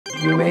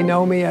You may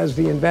know me as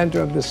the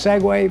inventor of the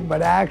Segway,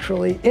 but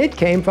actually it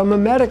came from a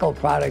medical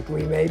product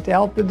we made to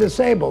help the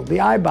disabled, the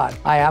iBot.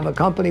 I have a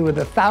company with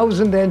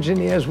 1,000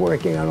 engineers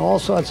working on all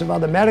sorts of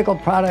other medical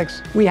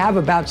products. We have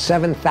about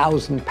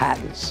 7,000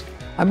 patents.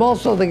 I'm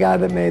also the guy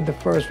that made the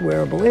first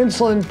wearable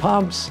insulin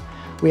pumps.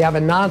 We have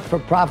a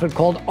not-for-profit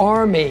called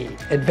ARMY,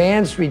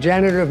 Advanced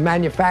Regenerative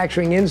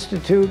Manufacturing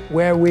Institute,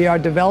 where we are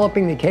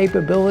developing the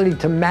capability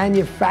to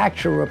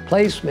manufacture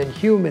replacement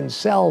human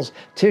cells,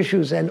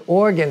 tissues, and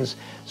organs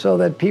so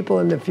that people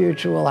in the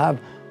future will have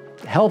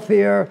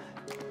healthier,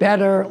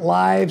 better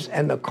lives,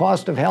 and the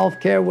cost of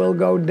healthcare will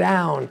go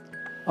down.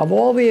 Of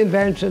all the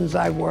inventions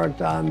I've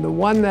worked on, the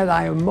one that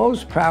I am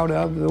most proud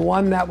of, the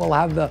one that will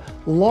have the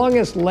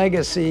longest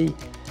legacy,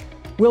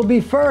 will be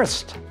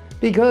first.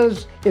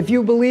 Because if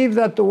you believe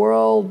that the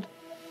world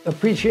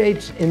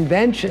appreciates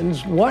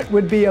inventions, what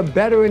would be a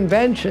better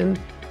invention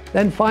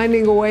than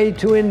finding a way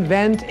to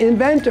invent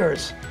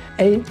inventors,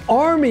 an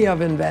army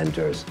of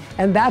inventors?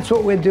 And that's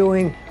what we're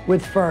doing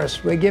with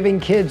FIRST. We're giving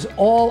kids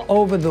all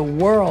over the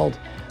world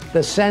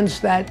the sense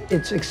that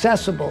it's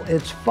accessible,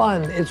 it's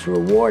fun, it's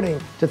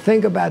rewarding to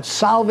think about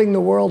solving the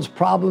world's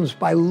problems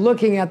by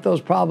looking at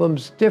those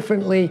problems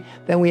differently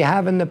than we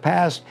have in the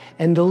past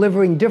and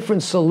delivering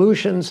different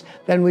solutions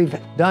than we've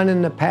done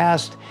in the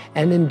past,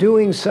 and in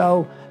doing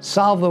so,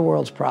 solve the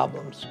world's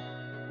problems.